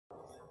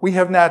we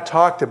have not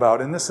talked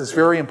about, and this is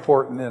very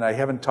important, and I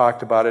haven't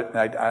talked about it,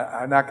 and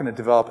I'm not going to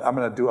develop, I'm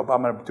going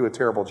to do a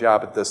terrible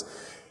job at this.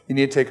 You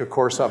need to take a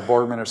course on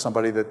Borgman or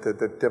somebody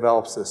that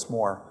develops this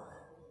more.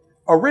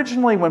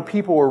 Originally, when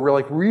people were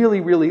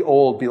really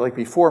old, like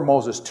before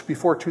Moses,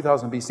 before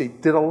 2000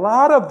 BC, did a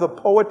lot of the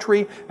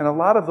poetry and a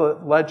lot of the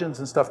legends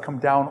and stuff come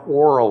down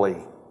orally?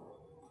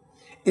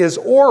 Is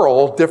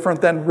oral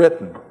different than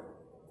written?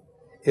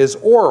 Is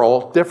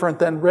oral different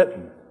than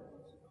written?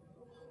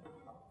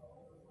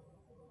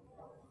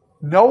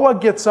 Noah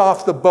gets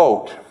off the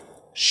boat.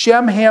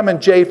 Shem, Ham,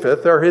 and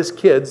Japheth are his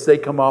kids. They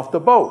come off the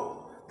boat.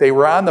 They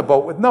were on the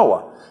boat with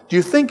Noah. Do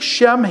you think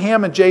Shem,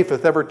 Ham, and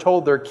Japheth ever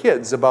told their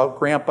kids about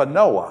Grandpa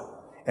Noah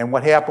and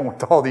what happened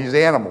with all these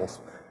animals?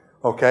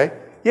 Okay?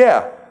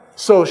 Yeah.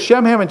 So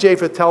Shem, Ham, and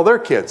Japheth tell their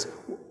kids.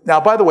 Now,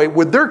 by the way,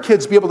 would their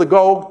kids be able to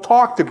go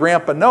talk to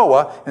Grandpa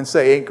Noah and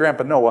say, hey,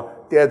 Grandpa Noah,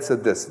 Dad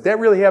said this. Did that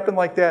really happen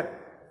like that?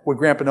 Would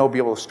Grandpa Noah be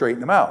able to straighten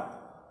them out?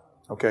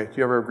 Okay? Do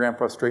you ever have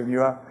Grandpa straighten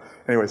you out?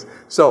 Anyways,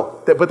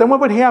 so, but then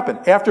what would happen?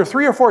 After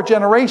 3 or 4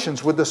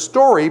 generations, would the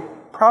story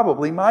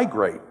probably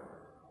migrate?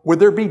 Would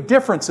there be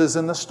differences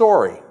in the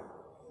story?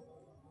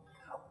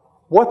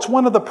 What's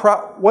one of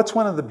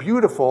the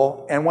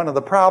beautiful and one of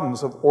the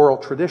problems of oral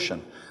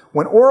tradition?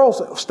 When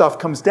oral stuff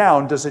comes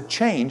down, does it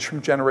change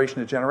from generation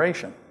to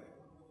generation?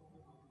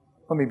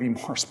 Let me be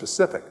more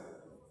specific.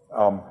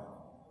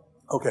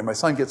 Okay, my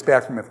son gets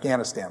back from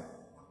Afghanistan.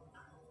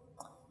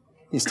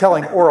 He's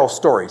telling oral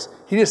stories.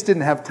 He just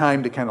didn't have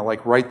time to kind of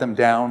like write them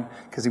down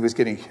because he was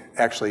getting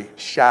actually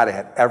shot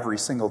at every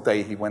single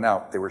day he went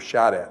out. They were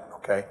shot at,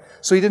 okay?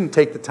 So he didn't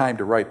take the time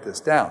to write this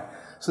down.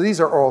 So these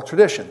are oral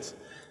traditions.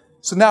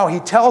 So now he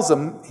tells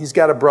them, he's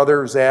got a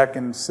brother, Zach,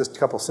 and a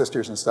couple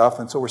sisters and stuff,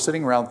 and so we're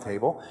sitting around the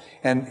table,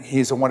 and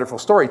he's a wonderful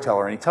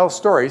storyteller, and he tells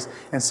stories,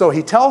 and so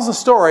he tells a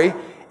story,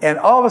 and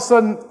all of a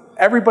sudden,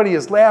 everybody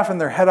is laughing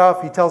their head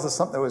off. He tells us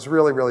something that was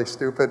really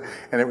stupid,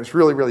 and it was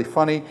really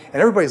funny, and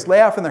everybody's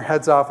laughing their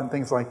heads off and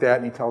things like that,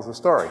 and he tells a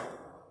story.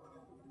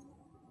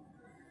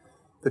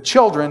 The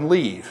children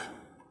leave.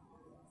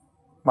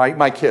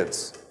 My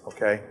kids,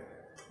 okay,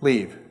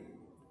 leave.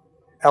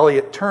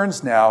 Elliot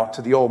turns now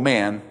to the old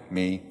man,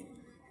 me,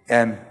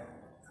 and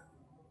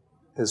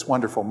his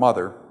wonderful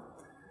mother,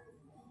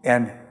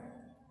 and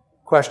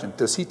question,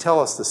 does he tell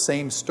us the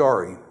same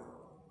story?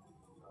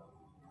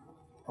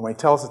 And when he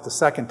tells it the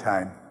second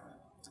time,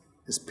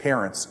 his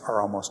parents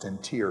are almost in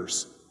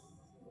tears.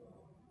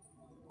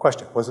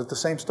 Question, was it the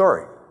same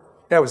story?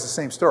 Yeah, it was the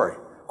same story.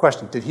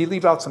 Question, did he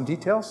leave out some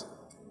details?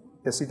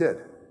 Yes, he did.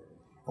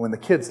 And when the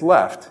kids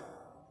left,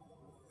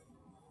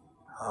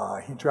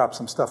 he dropped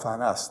some stuff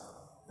on us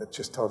that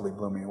just totally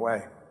blew me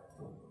away.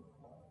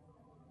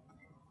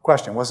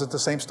 Question, was it the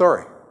same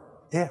story?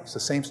 Yeah, it's the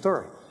same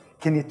story.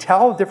 Can you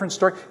tell a different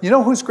story? You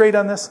know who's great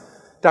on this?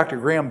 Dr.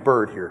 Graham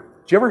Bird here.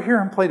 Did you ever hear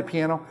him play the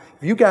piano?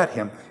 If you got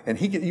him, and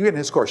you get in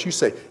his course, you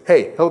say,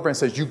 hey, Hildebrandt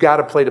says, you got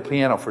to play the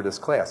piano for this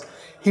class.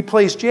 He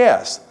plays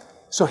jazz.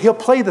 So he'll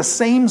play the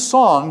same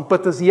song,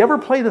 but does he ever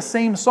play the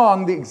same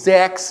song the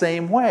exact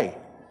same way?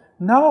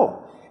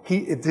 No.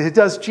 He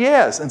does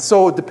jazz. And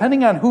so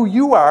depending on who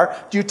you are,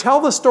 do you tell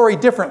the story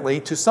differently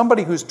to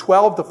somebody who's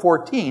 12 to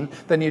 14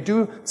 than you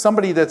do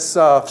somebody that's,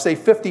 say,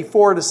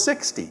 54 to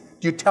 60?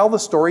 Do you tell the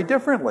story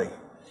differently?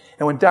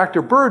 And when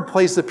Dr. Bird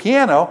plays the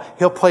piano,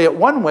 he'll play it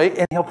one way,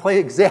 and he'll play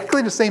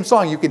exactly the same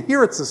song. You can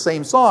hear it's the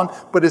same song,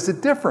 but is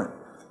it different?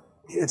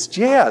 It's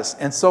jazz.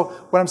 And so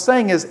what I'm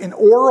saying is, in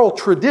oral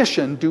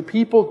tradition, do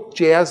people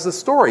jazz the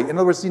story? In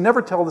other words, you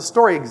never tell the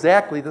story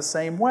exactly the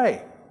same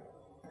way.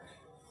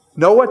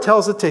 Noah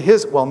tells it to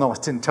his, well, Noah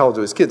didn't tell it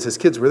to his kids. His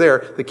kids were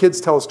there. The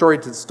kids tell a story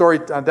to the story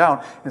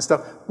down and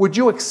stuff. Would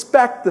you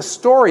expect the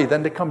story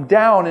then to come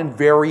down in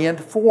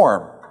variant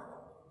form?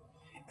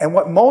 And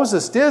what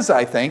Moses does,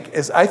 I think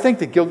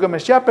the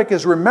Gilgamesh epic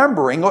is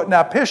remembering,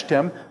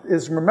 Utnapishtim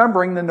is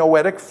remembering the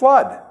Noetic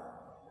flood.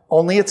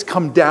 Only it's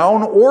come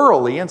down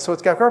orally, and so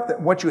it's got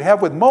corrupted. What you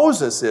have with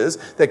Moses is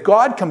that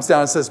God comes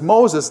down and says,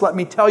 Moses, let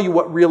me tell you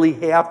what really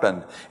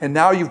happened. And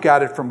now you've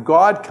got it from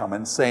God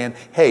coming, saying,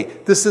 hey,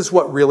 this is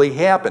what really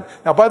happened.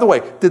 Now, by the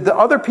way, did the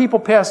other people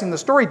passing the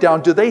story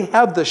down, do they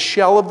have the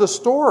shell of the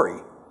story?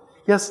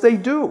 Yes, they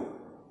do.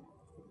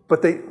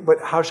 But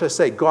how should I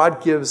say?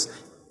 God gives,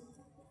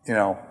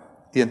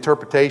 the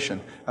interpretation.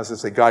 I was going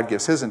to say God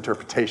gives his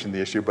interpretation of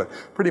the issue, but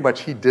pretty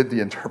much he did the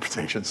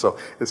interpretation, so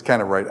it's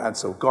kind of right on.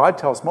 So God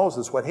tells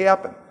Moses what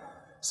happened.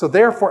 So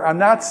therefore, I'm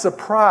not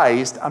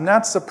surprised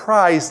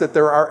that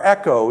there are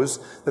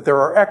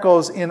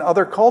echoes in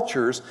other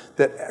cultures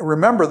that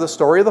remember the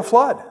story of the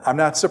flood. I'm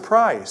not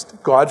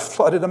surprised. God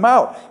flooded them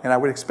out, and I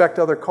would expect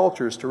other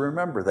cultures to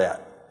remember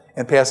that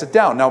and pass it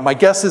down. Now, my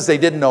guess is they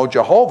didn't know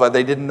Jehovah.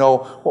 They didn't know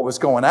what was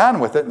going on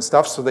with it and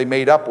stuff, so they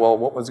made up, well,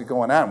 what was it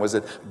going on? Was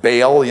it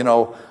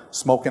Baal,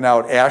 smoking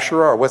out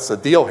Asherah, or what's the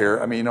deal here?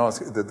 I mean,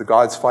 the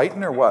gods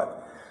fighting or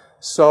what?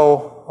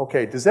 So,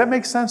 okay, does that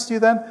make sense to you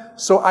then?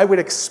 So I would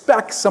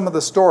expect some of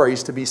the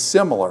stories to be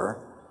similar,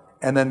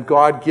 and then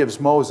God gives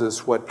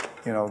Moses what,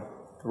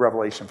 the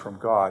revelation from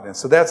God. And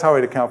so that's how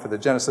I'd account for the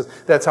Genesis.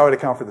 That's how I'd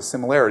account for the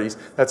similarities.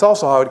 That's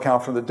also how I'd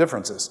account for the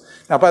differences.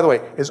 Now, by the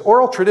way, is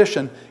oral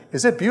tradition,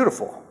 is it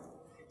beautiful?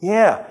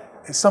 Yeah.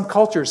 Some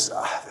cultures,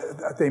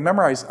 they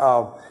memorize,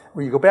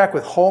 when you go back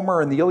with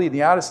Homer and the Iliad and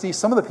the Odyssey,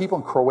 some of the people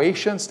in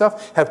Croatia and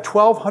stuff have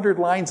 1,200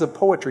 lines of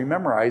poetry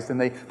memorized, and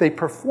they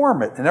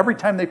perform it. And every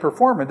time they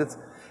perform it, it's,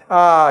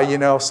 you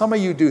know, some of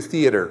you do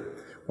theater.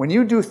 When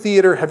you do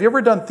theater, have you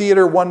ever done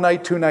theater 1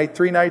 night, 2 nights,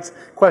 3 nights?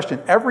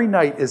 Question, every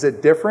night, is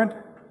it different?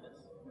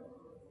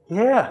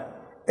 Yeah.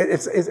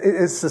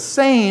 It's the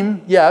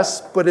same,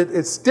 yes, but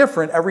it's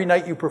different. Every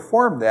night you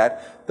perform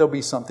that, there'll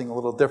be something a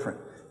little different.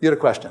 You had a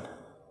question?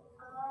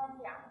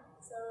 Yeah.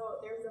 So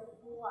there's a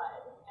flood,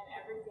 and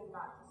everything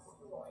got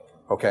destroyed.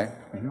 Okay.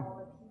 All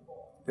the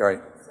people.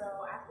 Right. So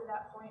after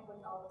that point,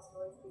 wouldn't all the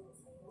stories be the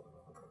same?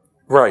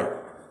 Right.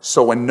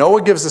 So when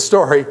Noah gives the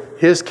story,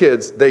 his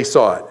kids, they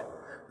saw it.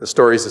 The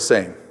story's the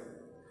same.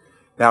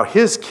 Now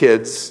his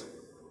kids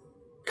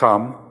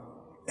come,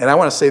 and I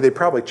want to say they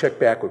probably check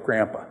back with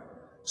Grandpa.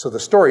 So the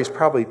story's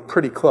probably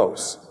pretty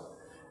close.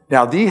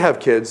 Now they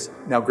have kids,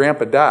 now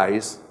Grandpa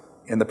dies,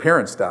 and the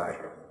parents die.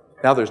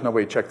 Now there's no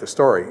way to check the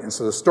story. And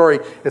so the story,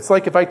 it's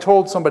like if I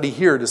told somebody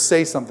here to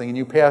say something and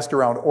you passed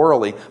around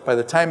orally, by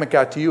the time it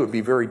got to you, it would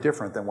be very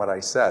different than what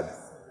I said.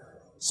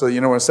 So you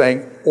know what I'm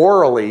saying?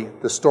 Orally,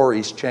 the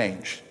stories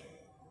change.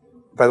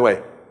 By the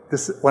way,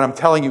 what I'm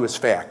telling you is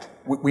fact.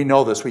 We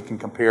know this. We can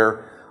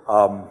compare,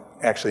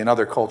 actually, in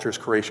other cultures,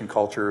 Croatian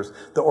cultures,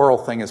 the oral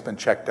thing has been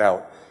checked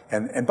out.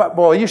 But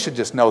well, you should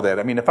just know that.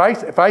 I mean, if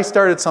I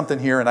started something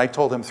here and I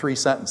told him 3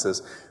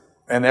 sentences,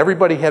 and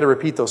everybody had to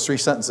repeat those 3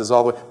 sentences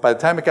all the way, by the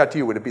time it got to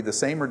you, would it be the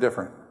same or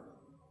different?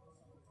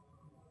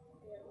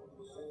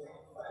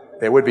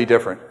 They would be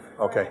different.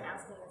 Okay.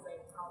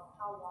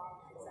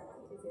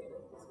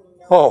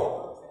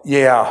 Oh,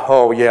 yeah.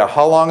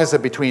 How long is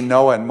it between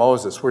Noah and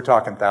Moses? We're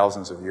talking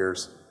thousands of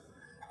years.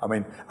 I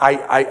mean,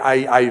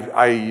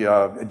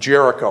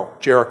 Jericho,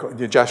 Joshua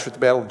at the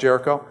Battle of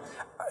Jericho.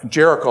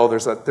 Jericho,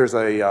 there's a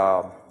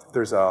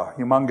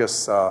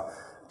humongous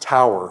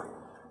tower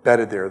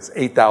bedded there. It's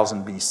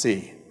 8,000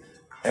 BC.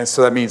 And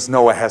so that means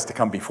Noah has to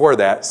come before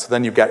that. So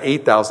then you've got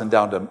 8,000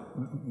 down to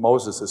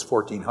Moses is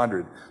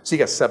 1,400. So you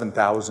got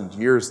 7,000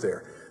 years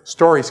there.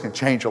 Stories can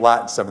change a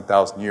lot in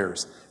 7,000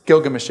 years.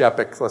 Gilgamesh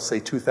epic, let's say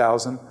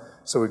 2,000.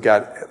 So we've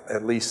got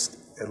at least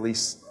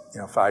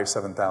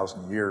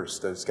 5,000-7,000 years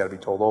that it's got to be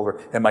told over.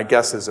 And my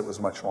guess is it was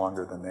much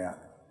longer than that.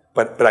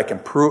 But I can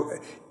prove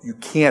you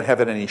can't have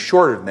it any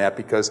shorter than that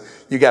because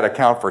you got to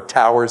account for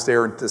towers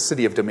there in the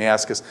city of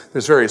Damascus.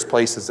 There's various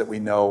places that we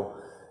know,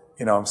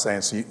 you know what I'm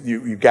saying? So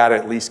you got to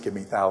at least give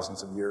me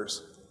thousands of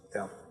years.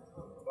 Yeah.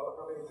 About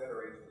how many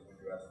generations would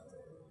you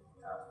estimate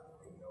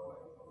after Noah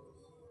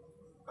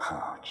and Moses?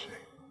 Oh, gee.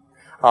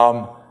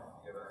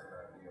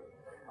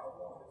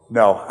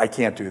 No, I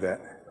can't do that.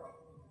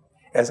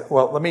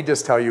 Well, let me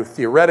just tell you,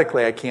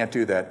 theoretically, I can't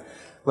do that.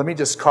 Let me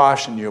just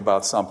caution you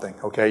about something,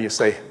 okay? You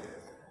say,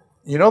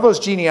 you know those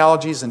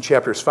genealogies in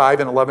chapters 5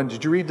 and 11?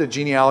 Did you read the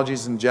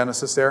genealogies in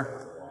Genesis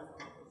there?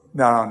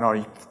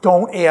 No.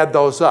 Don't add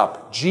those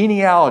up.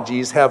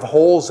 Genealogies have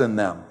holes in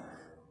them.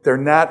 They're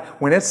not,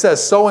 when it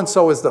says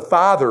so-and-so is the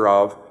father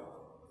of,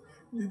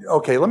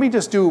 okay, let me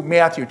just do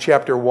Matthew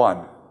chapter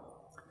 1.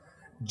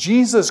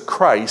 Jesus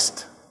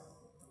Christ,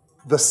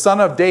 the son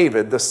of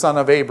David, the son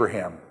of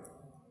Abraham.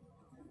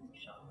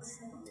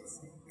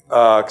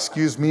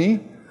 Excuse me?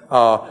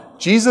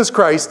 Jesus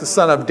Christ, the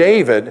son of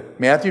David,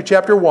 Matthew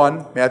chapter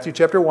 1,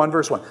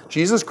 verse 1.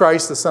 Jesus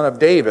Christ, the son of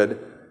David.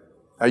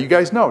 Now you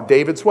guys know,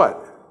 David's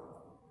what?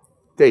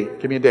 Date.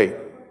 Give me a date.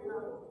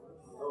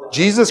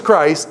 Jesus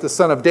Christ, the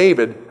son of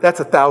David, that's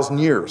 1,000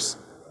 years.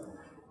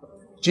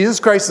 Jesus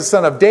Christ, the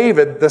son of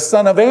David, the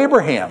son of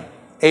Abraham.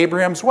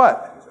 Abraham's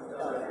what?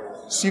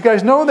 So you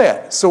guys know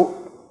that. So,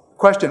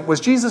 question, was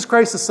Jesus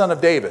Christ the son of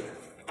David?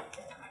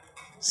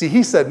 See,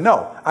 he said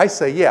no. I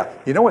say yeah.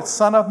 You know what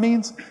son of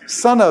means?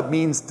 Son of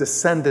means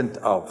descendant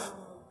of.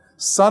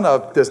 Son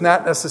of does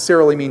not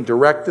necessarily mean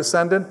direct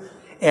descendant.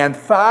 And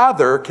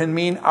father can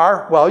mean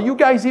our, well, you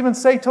guys even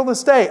say till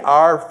this day,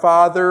 our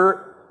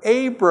father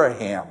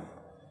Abraham.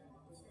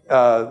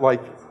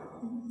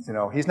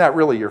 He's not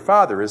really your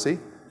father, is he?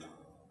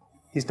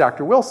 He's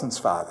Dr. Wilson's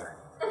father.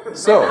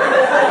 So,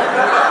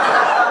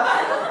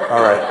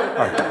 all right.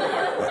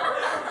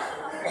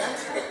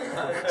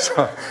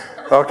 So,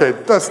 okay,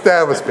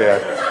 that was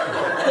bad.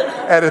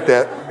 Edit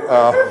that.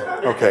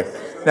 Okay.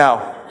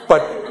 Now,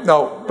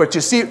 but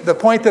you see, the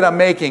point that I'm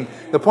making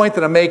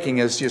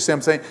is, you see what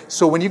I'm saying?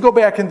 So when you go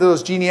back into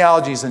those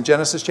genealogies in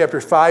Genesis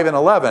chapter 5 and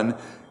 11,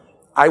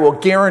 I will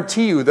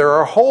guarantee you there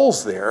are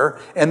holes there,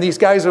 and these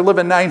guys are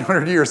living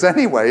 900 years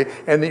anyway,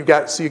 and you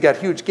got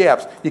huge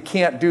gaps. You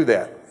can't do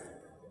that.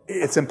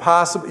 It's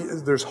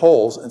impossible. There's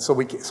holes, and so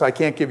I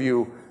can't give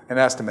you an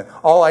estimate.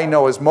 All I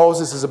know is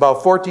Moses is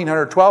about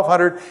 1,400,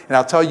 1,200, and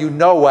I'll tell you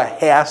Noah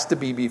has to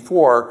be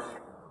before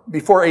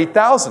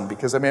 8,000,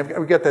 because I mean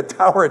we got that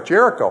tower at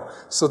Jericho.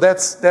 So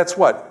that's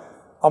what?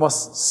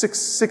 almost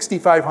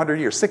 6,500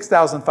 years,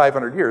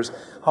 6,500 years.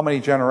 How many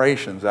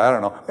generations? I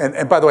don't know.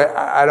 And by the way,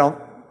 I don't,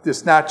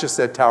 it's not just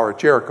that Tower of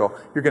Jericho.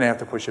 You're going to have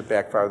to push it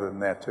back farther than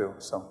that too.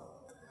 So,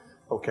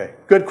 okay.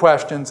 Good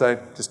questions. I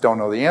just don't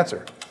know the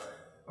answer.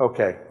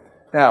 Okay.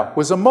 Now,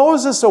 was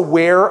Moses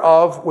aware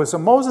of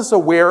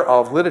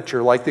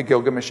literature like the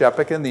Gilgamesh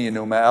epic and the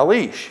Enuma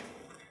Elish?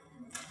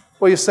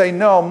 Well, you say,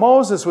 no,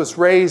 Moses was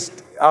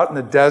raised out in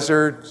the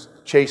desert,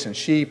 chasing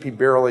sheep. He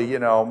barely,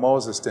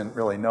 Moses didn't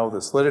really know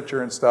this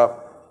literature and stuff.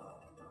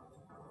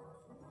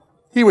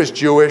 He was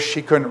Jewish.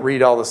 He couldn't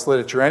read all this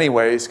literature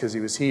anyways because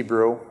he was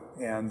Hebrew.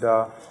 And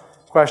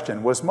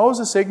question, was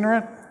Moses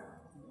ignorant?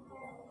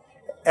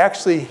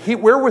 Actually,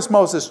 where was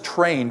Moses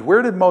trained?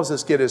 Where did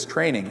Moses get his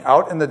training?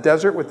 Out in the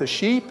desert with the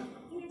sheep?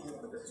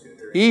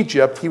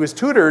 Egypt. He was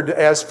tutored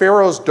as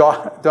Pharaoh's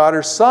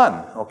daughter's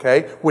son.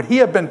 Okay? Would he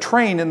have been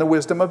trained in the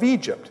wisdom of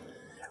Egypt?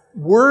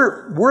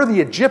 Were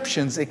the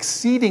Egyptians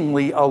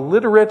exceedingly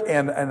illiterate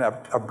and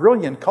a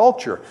brilliant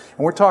culture? And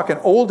we're talking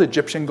old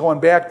Egyptian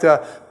going back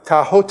to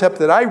Hotep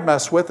that I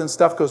mess with, and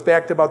stuff goes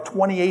back to about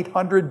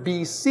 2800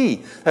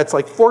 BC. That's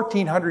like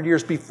 1400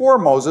 years before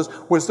Moses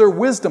was their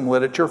wisdom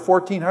literature,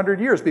 1400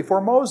 years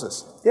before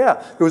Moses.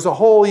 Yeah, there was a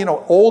whole,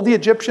 old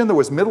Egyptian, there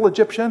was Middle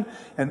Egyptian,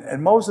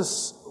 and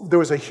Moses, there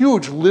was a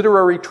huge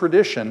literary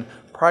tradition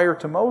prior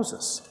to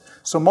Moses.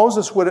 So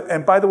Moses would,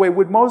 and by the way,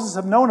 would Moses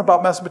have known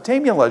about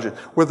Mesopotamian legend?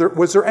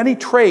 Was there any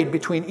trade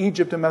between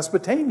Egypt and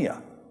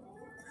Mesopotamia?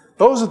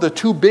 Those are the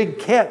two big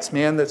cats,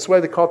 man. That's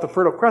why they call it the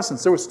Fertile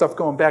Crescents. There was stuff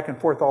going back and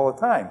forth all the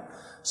time.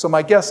 So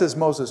my guess is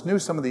Moses knew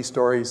some of these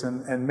stories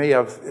and may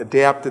have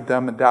adopted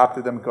them.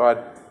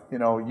 God,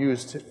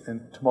 used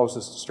to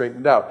Moses to straighten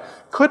it out.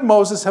 Could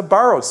Moses have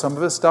borrowed some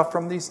of his stuff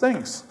from these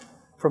things,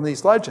 from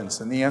these legends?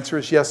 And the answer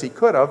is yes, he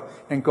could have.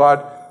 And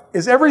God,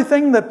 is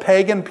everything that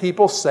pagan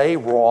people say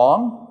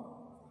wrong?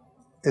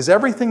 Is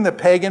everything that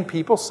pagan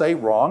people say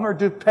wrong? Or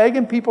do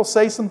pagan people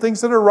say some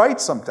things that are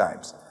right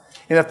sometimes?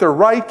 And if they're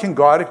right, can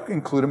God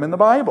include them in the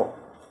Bible?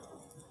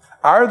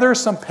 Are there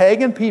some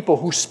pagan people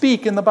who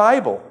speak in the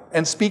Bible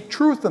and speak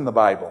truth in the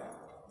Bible?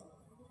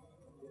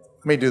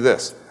 Let me do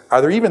this.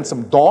 Are there even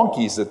some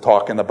donkeys that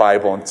talk in the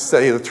Bible and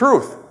say the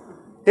truth?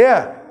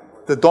 Yeah,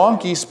 the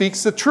donkey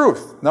speaks the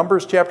truth.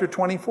 Numbers chapter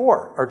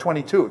 24, or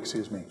 22,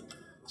 excuse me.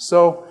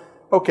 So,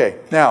 okay,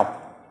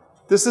 now,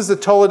 this is the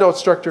Toledoth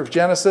structure of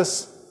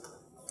Genesis.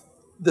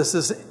 This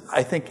is,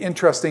 I think,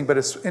 interesting, but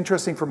it's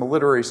interesting from a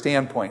literary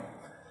standpoint.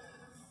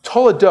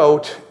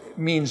 Toledoth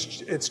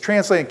means, it's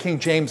translated in King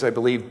James, I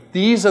believe.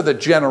 These are the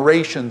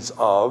generations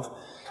of.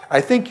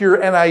 I think your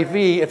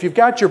NIV, if you've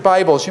got your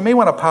Bibles, you may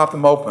want to pop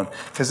them open,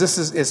 because this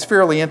is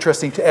fairly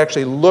interesting to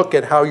actually look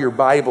at how your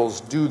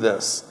Bibles do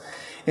this.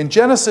 In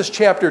Genesis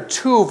chapter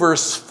 2,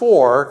 verse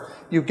 4,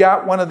 you've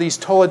got one of these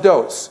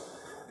Toledoths.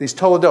 These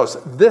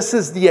Toledoths. This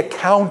is the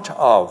account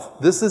of.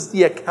 This is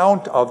the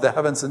account of the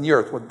heavens and the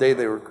earth, what day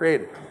they were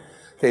created.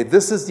 Okay,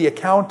 this is the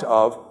account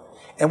of.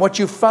 And what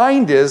you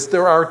find is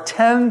there are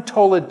 10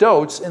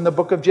 Toledoths in the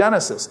book of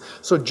Genesis.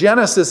 So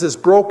Genesis is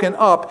broken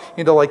up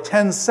into like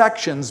 10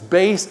 sections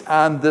based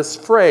on this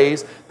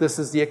phrase, this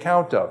is the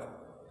account of.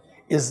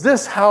 Is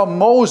this how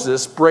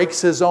Moses breaks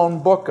his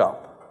own book up?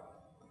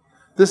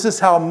 This is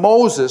how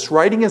Moses,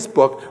 writing his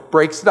book,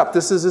 breaks it up.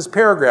 This is his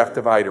paragraph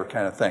divider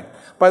kind of thing.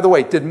 By the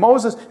way, did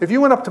Moses, if you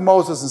went up to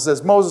Moses and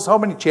says, Moses, how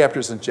many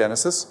chapters in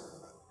Genesis?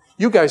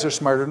 You guys are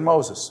smarter than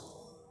Moses.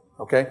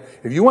 Okay?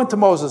 If you went to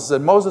Moses and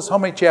said, Moses, how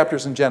many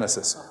chapters in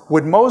Genesis?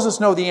 Would Moses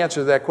know the answer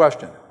to that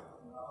question?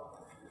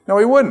 No,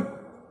 he wouldn't.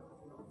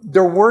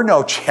 There were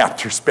no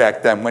chapters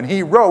back then. When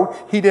he wrote,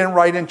 he didn't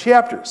write in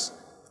chapters.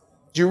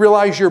 Do you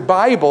realize your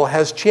Bible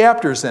has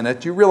chapters in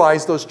it? Do you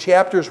realize those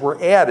chapters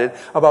were added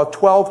about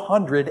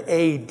 1200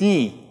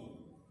 AD?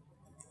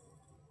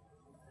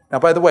 Now,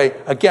 by the way,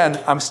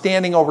 again, I'm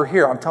standing over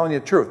here. I'm telling you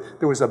the truth.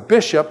 There was a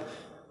bishop.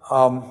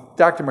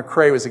 Dr.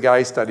 McCrae was a guy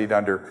I studied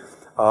under.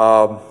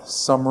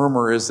 Some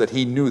rumor is that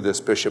he knew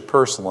this bishop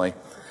personally.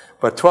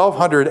 But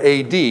 1200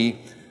 AD,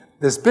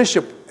 this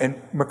bishop, and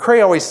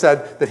McCrae always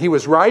said that he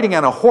was riding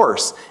on a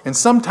horse, and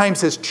sometimes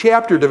his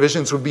chapter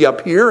divisions would be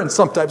up here, and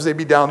sometimes they'd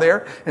be down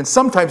there, and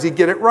sometimes he'd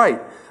get it right.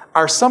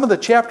 Are some of the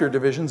chapter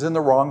divisions in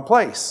the wrong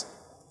place?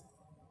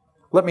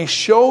 Let me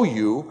show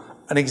you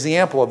an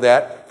example of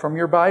that from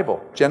your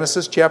Bible.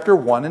 Genesis chapter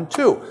 1 and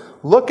 2.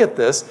 Look at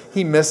this.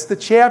 He missed the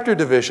chapter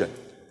division.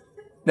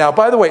 Now,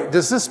 by the way,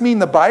 does this mean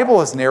the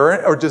Bible is in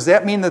error, or does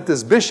that mean that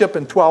this bishop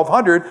in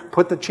 1200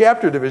 put the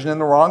chapter division in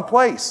the wrong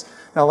place?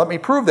 Now, let me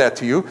prove that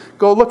to you.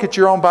 Go look at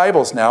your own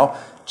Bibles now.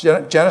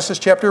 Genesis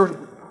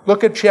chapter,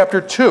 look at chapter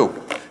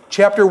 2.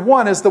 Chapter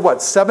 1 is the what?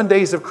 7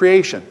 days of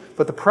creation.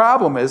 But the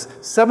problem is,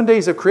 7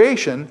 days of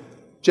creation,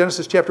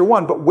 Genesis chapter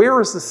 1, but where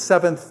is the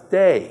seventh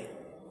day?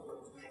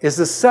 Is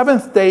the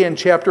seventh day in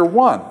chapter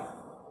 1?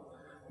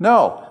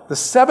 No. The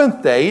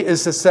seventh day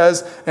is, it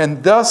says,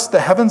 and thus the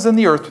heavens and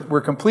the earth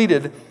were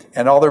completed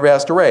and all their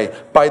vast array.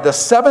 By the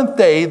seventh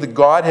day, the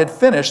God had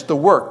finished the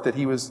work that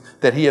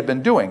he had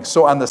been doing.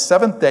 So on the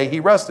seventh day,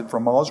 he rested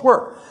from all his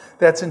work.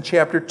 That's in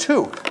chapter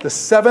 2. The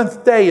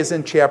seventh day is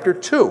in chapter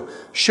 2.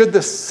 Should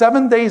the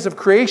 7 days of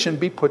creation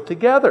be put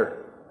together?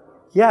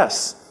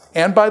 Yes.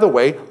 And by the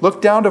way,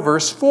 look down to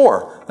verse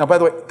 4. Now, by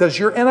the way, does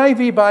your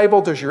NIV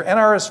Bible, does your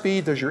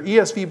NRSV, does your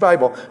ESV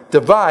Bible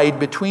divide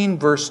between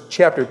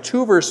chapter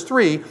 2, verse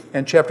 3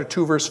 and chapter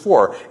 2, verse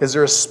 4? Is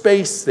there a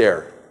space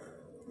there?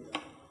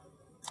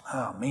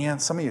 Oh, man,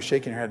 some of you are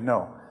shaking your head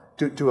no.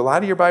 Do a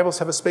lot of your Bibles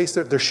have a space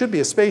there? There should be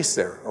a space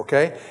there,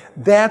 okay?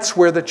 That's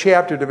where the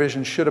chapter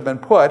division should have been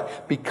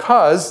put,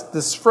 because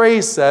this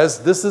phrase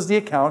says, this is the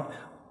account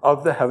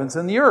of the heavens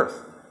and the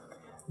earth.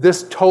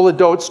 This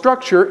Toledoth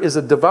structure is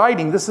a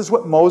dividing. This is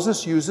what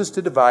Moses uses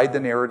to divide the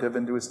narrative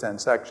into its 10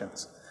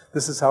 sections.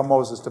 This is how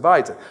Moses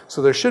divides it.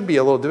 So there should be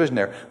a little division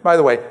there. By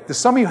the way, do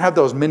some of you have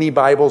those mini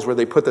Bibles where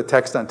they put the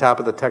text on top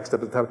of the text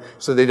up at the top,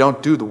 so they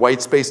don't do the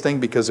white space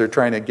thing because they're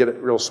trying to get it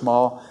real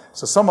small?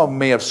 So some of them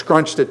may have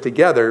scrunched it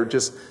together,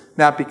 just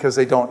not because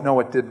they don't know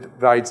it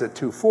divides at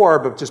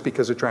 2:4, but just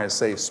because they're trying to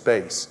save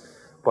space.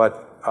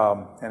 But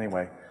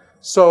anyway,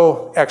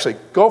 so actually,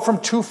 go from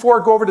 2:4,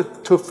 go over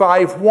to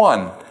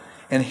 5:1.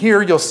 And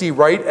here you'll see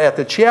right at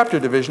the chapter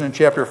division in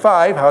chapter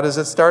 5, how does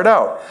it start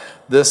out?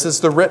 This is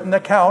the written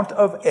account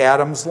of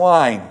Adam's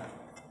line.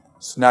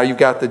 So now you've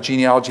got the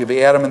genealogy of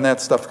Adam and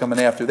that stuff coming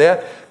after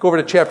that. Go over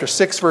to chapter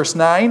 6, verse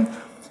 9.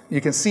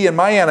 You can see in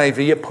my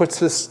NIV, it puts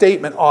this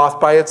statement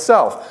off by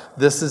itself.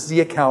 This is the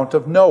account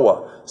of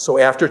Noah. So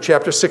after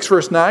chapter 6,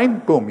 verse 9,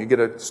 boom, you get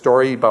a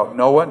story about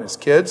Noah and his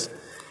kids.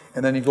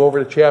 And then you go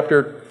over to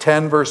chapter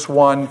 10, verse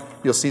 1,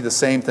 you'll see the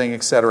same thing,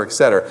 etc.,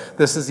 etc.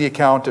 This is the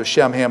account of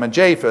Shem, Ham, and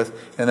Japheth,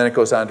 and then it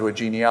goes on to a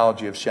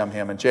genealogy of Shem,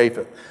 Ham, and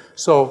Japheth.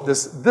 So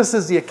this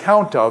is the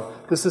account of,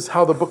 this is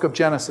how the book of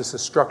Genesis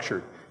is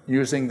structured.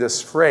 Using this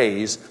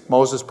phrase,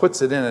 Moses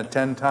puts it in it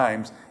 10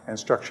 times and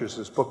structures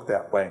his book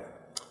that way.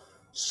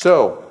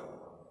 So,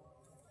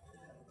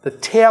 the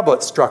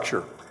tablet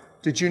structure.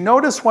 Did you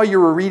notice while you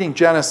were reading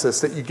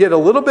Genesis that you get a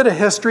little bit of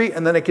history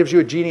and then it gives you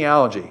a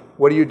genealogy?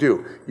 What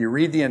do? You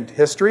read the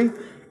history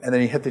and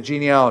then you hit the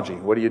genealogy.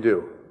 What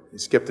do? You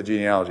skip the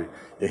genealogy.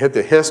 You hit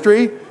the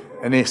history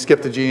and then you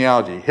skip the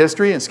genealogy.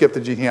 History and skip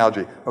the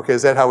genealogy. Okay,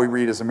 is that how we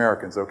read as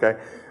Americans, okay?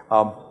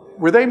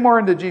 Were they more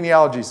into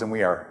genealogies than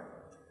we are?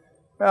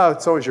 Well,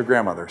 it's always your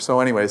grandmother.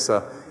 So anyways,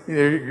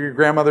 your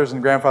grandmothers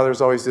and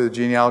grandfathers always do the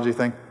genealogy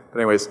thing. But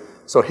anyways,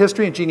 so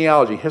history and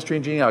genealogy, history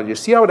and genealogy. You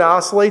see how it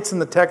oscillates in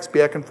the text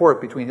back and forth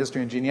between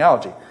history and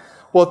genealogy?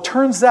 Well, it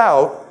turns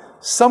out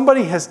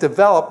somebody has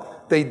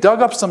developed, they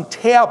dug up some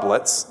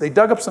tablets.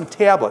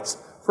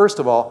 First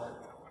of all,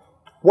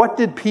 what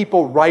did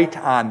people write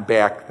on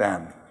back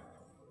then?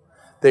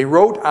 They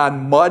wrote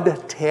on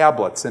mud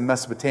tablets, in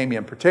Mesopotamia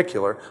in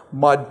particular,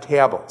 mud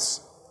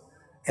tablets.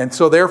 And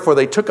so therefore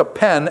they took a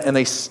pen and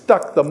they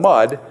stuck the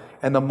mud,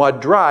 and the mud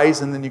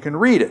dries, and then you can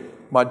read it.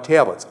 Mud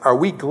tablets. Are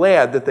we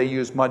glad that they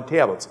use mud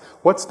tablets?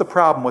 What's the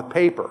problem with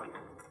paper?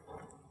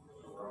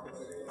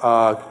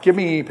 Give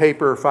me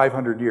paper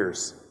 500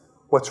 years.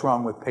 What's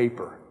wrong with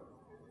paper?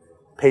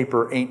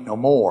 Paper ain't no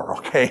more,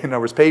 okay? In other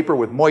words, paper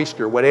with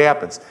moisture, what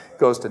happens? It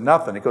goes to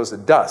nothing. It goes to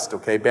dust,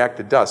 okay? Back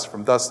to dust.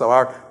 From dust thou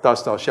art,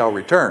 dust thou shalt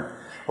return.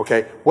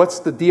 Okay? What's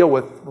the deal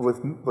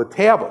with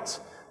tablets?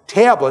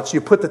 Tablets,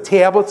 you put the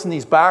tablets in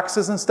these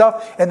boxes and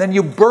stuff, and then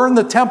you burn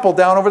the temple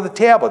down over the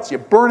tablets. You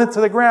burn it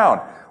to the ground.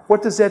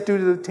 What does that do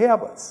to the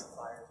tablets?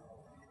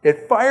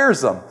 It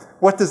fires them.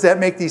 What does that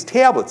make these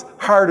tablets?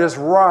 Hard as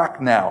rock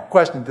now.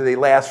 Question, do they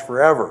last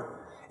forever?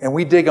 And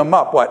we dig them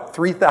up, what,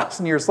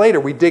 3,000 years later,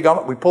 we dig them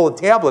up, we pull a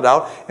tablet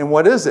out, and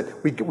what is it?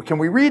 Can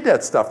we read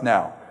that stuff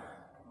now?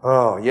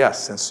 Oh,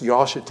 yes, and so you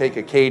all should take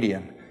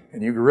Akkadian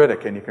and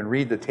Ugaritic, and you can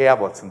read the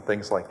tablets and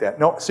things like that.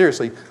 No,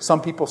 seriously,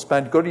 some people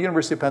go to the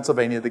University of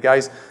Pennsylvania, the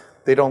guys,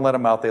 they don't let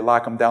them out, they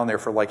lock them down there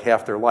for like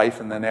half their life,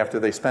 and then after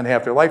they spend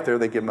half their life there,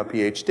 they give them a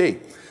PhD.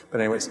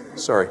 But anyways,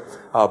 sorry.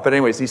 But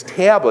anyways, these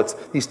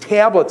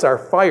tablets are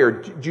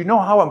fired. Do you know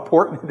how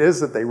important it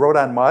is that they wrote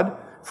on mud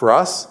for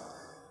us?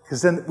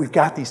 Because then we've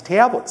got these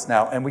tablets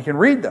now, and we can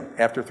read them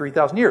after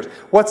 3,000 years.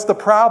 What's the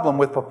problem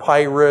with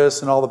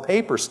papyrus and all the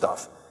paper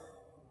stuff?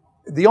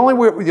 The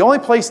only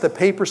place that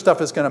paper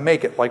stuff is going to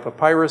make it, like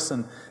papyrus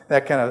and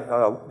that kind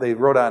of, they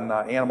wrote on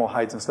animal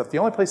hides and stuff, the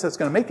only place that's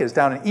going to make it is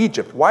down in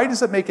Egypt. Why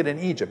does it make it in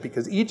Egypt?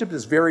 Because Egypt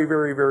is very,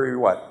 very, very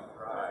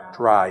what?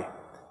 Dry.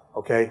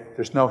 Okay?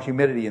 There's no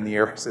humidity in the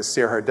air. It's the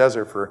Sahara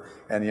Desert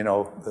and you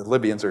know, the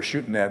Libyans are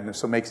shooting at it,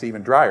 so it makes it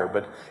even drier.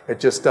 But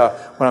it just,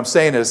 what I'm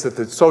saying is that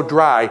it's so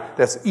dry,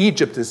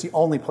 Egypt is the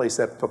only place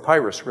that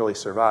papyrus really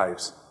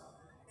survives.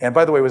 And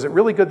by the way, was it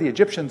really good did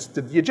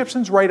the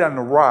Egyptians write on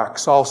the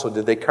rocks also?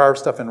 Did they carve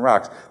stuff in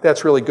rocks?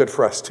 That's really good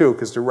for us too,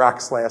 because the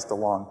rocks last a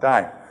long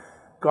time.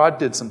 God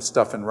did some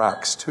stuff in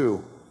rocks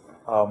too,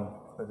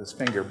 with his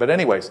finger. But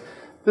anyways,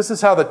 this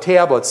is how the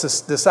tablets,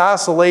 this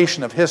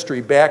oscillation of history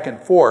back and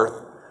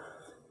forth,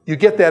 You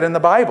get that in the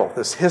Bible,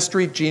 this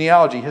history,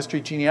 genealogy.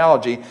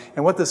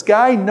 And what this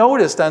guy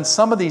noticed on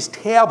some of these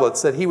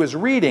tablets that he was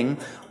reading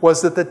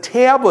was that the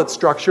tablet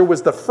structure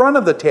was the front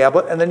of the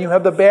tablet, and then you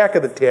have the back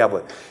of the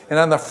tablet. And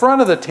on the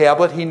front of the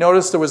tablet, he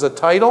noticed there was a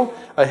title,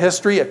 a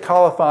history, a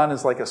colophon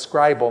is like a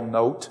scribal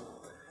note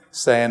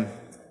saying,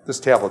 this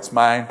tablet's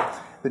mine.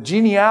 The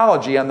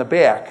genealogy on the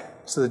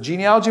back. So the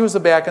genealogy was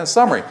the back and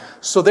summary.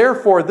 So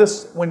therefore,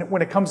 this,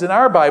 when it comes in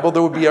our Bible,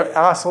 there would be an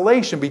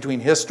oscillation between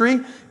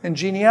history and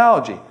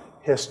genealogy.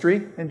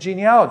 History and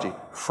genealogy.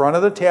 Front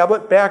of the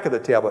tablet, back of the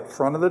tablet.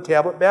 Front of the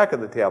tablet, back of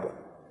the tablet.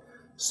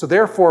 So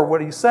therefore, what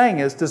he's saying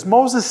is, does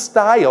Moses'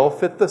 style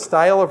fit the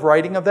style of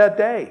writing of that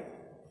day?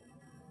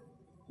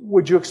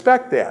 Would you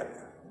expect that?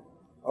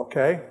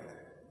 Okay.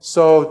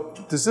 So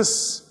does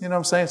this, you know what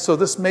I'm saying? So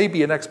this may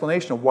be an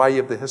explanation of why you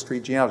have the history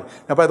and genealogy.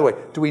 Now, by the way,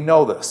 do we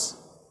know this?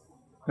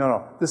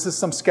 No. This is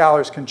some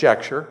scholar's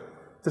conjecture.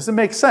 Does it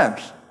make sense?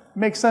 It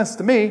makes sense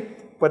to me,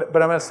 but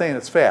I'm not saying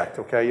it's fact,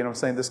 okay? You know what I'm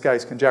saying? This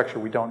guy's conjecture,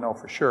 we don't know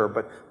for sure,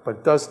 but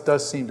it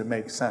does seem to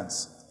make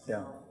sense. Yeah.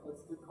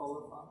 What's the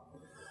colophon?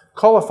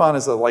 Colophon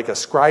is like a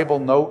scribal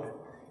note,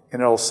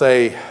 and it'll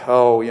say,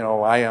 oh, you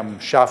know, I am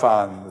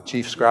Shaphan, the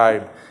chief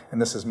scribe,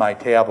 and this is my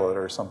tablet,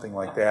 or something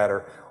like that,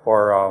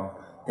 or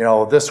you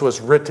know, this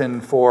was written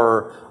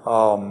for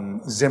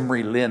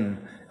Zimri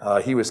Lin.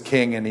 He was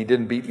king and he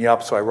didn't beat me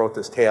up, so I wrote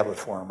this tablet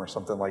for him, or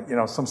something like, you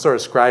know, some sort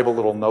of scribal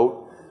little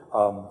note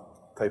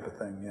type of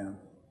thing, yeah.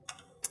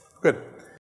 Good.